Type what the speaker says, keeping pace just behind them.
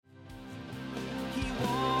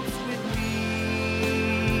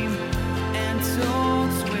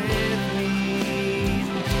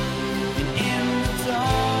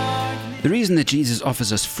The reason that Jesus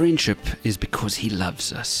offers us friendship is because he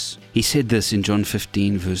loves us. He said this in John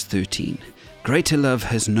 15 verse 13. Greater love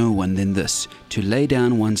has no one than this, to lay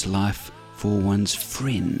down one's life for one's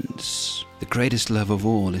friends. The greatest love of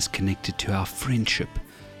all is connected to our friendship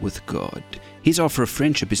with God. His offer of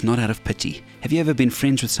friendship is not out of pity. Have you ever been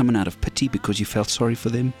friends with someone out of pity because you felt sorry for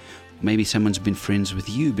them? Maybe someone's been friends with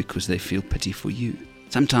you because they feel pity for you.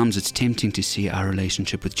 Sometimes it's tempting to see our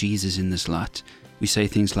relationship with Jesus in this light. We say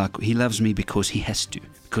things like, he loves me because he has to,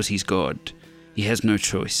 because he's God. He has no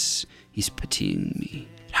choice. He's pitying me.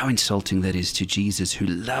 How insulting that is to Jesus, who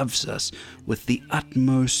loves us with the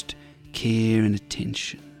utmost care and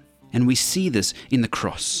attention. And we see this in the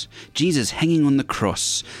cross. Jesus hanging on the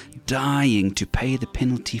cross, dying to pay the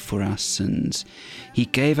penalty for our sins. He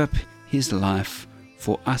gave up his life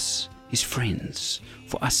for us, his friends,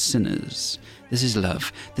 for us sinners. This is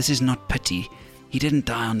love. This is not pity. He didn't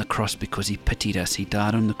die on the cross because he pitied us. He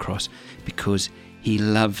died on the cross because he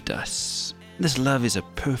loved us. This love is a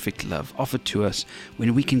perfect love offered to us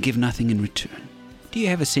when we can give nothing in return. Do you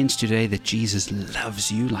have a sense today that Jesus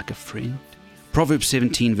loves you like a friend? Proverbs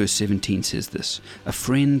 17 verse 17 says this, a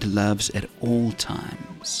friend loves at all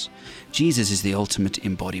times. Jesus is the ultimate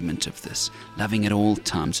embodiment of this, loving at all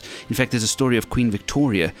times. In fact, there's a story of Queen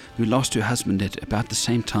Victoria who lost her husband at about the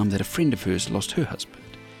same time that a friend of hers lost her husband.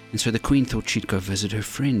 And so the Queen thought she'd go visit her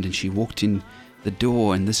friend, and she walked in the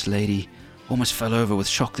door, and this lady almost fell over with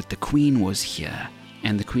shock that the Queen was here.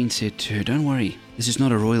 And the Queen said to her, don't worry, this is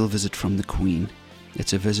not a royal visit from the Queen.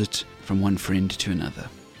 It's a visit from one friend to another.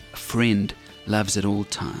 A friend loves at all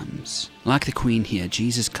times. Like the Queen here,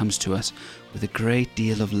 Jesus comes to us with a great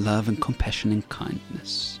deal of love and compassion and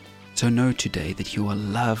kindness. So know today that you are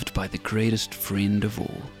loved by the greatest friend of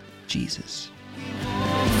all, Jesus.